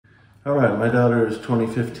All right, my daughter's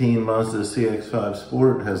 2015 Mazda CX-5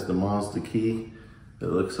 Sport has the Mazda key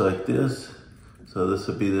that looks like this. So this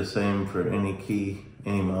would be the same for any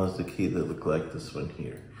Mazda key that look like this one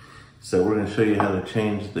here. So we're gonna show you how to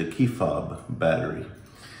change the key fob battery.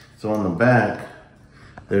 So on the back,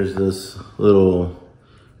 there's this little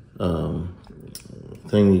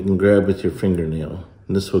thing you can grab with your fingernail.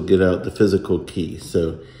 And this will get out the physical key.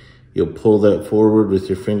 So you'll pull that forward with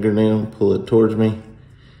your fingernail, pull it towards me,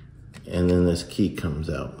 and then this key comes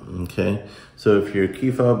out, okay? So if your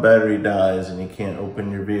key fob battery dies and you can't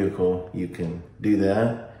open your vehicle, you can do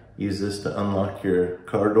that. Use this to unlock your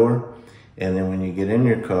car door. And then when you get in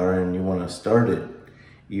your car and you wanna start it,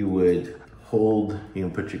 you would hold, you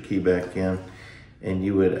can put your key back in, and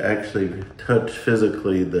you would actually touch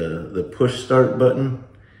physically the push start button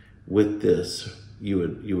with this. You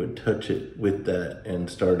would touch it with that and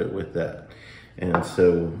start it with that. And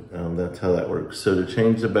so that's how that works. So to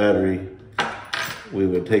change the battery, we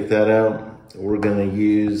would take that out. We're gonna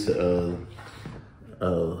use a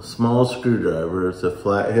small screwdriver. It's a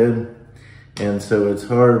flathead. And so it's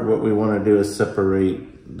hard. What we wanna do is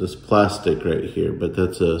separate this plastic right here, but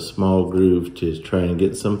that's a small groove to try and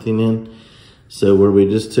get something in. So where we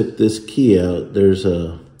just took this key out, there's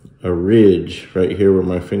a ridge right here where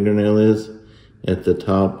my fingernail is at the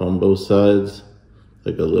top on both sides,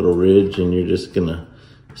 like a little ridge, and you're just gonna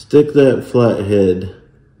stick that flathead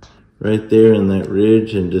right there in that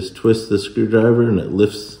ridge and just twist the screwdriver and it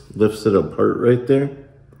lifts it apart right there.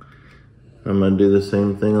 I'm gonna do the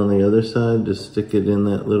same thing on the other side. Just stick it in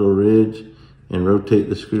that little ridge and rotate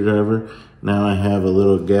the screwdriver. Now I have a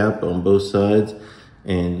little gap on both sides,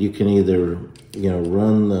 and you can either,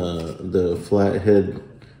 run the flathead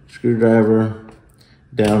screwdriver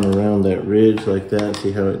down around that ridge like that.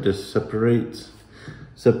 See how it just separates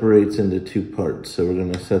into two parts. So we're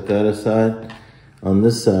gonna set that aside. On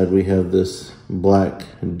this side, we have this black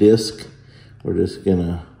disc. We're just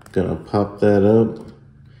gonna pop that up.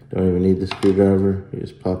 Don't even need the screwdriver. You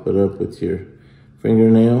just pop it up with your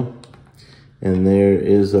fingernail. And there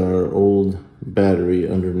is our old battery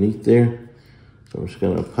underneath there. So we're just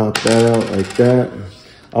gonna pop that out like that.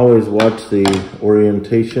 Always watch the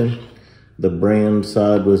orientation. The brand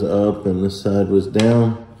side was up and this side was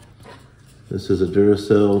down. This is a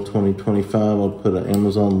Duracell 2025. I'll put an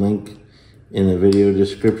Amazon link in the video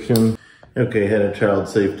description. Okay, had a child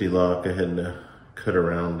safety lock. I had to cut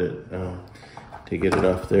around it to get it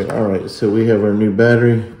off there. All right, so we have our new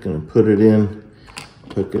battery. Gonna put it in,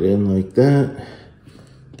 tuck it in like that.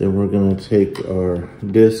 Then we're gonna take our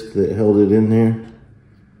disc that held it in there.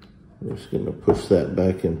 We're just gonna push that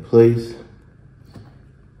back in place.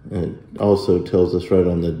 And it also tells us right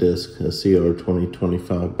on the disc, a CR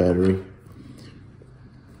 2025 battery.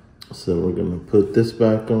 So we're gonna put this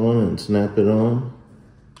back on and snap it on.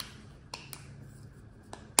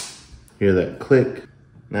 Hear that click.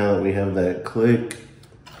 Now that we have that click,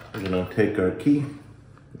 we're gonna take our key.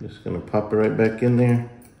 Just gonna pop it right back in there.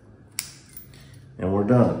 And we're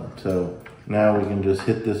done. So now we can just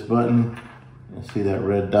hit this button and see that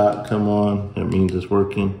red dot come on. That means it's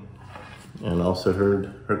working. And also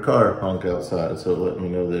heard her car honk outside, so it let me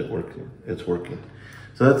know that it's working.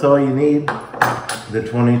 So that's all you need, the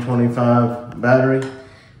 2025 battery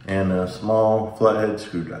and a small flathead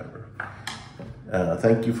screwdriver.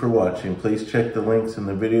 Thank you for watching. Please check the links in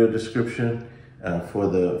the video description for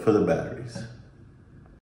the batteries.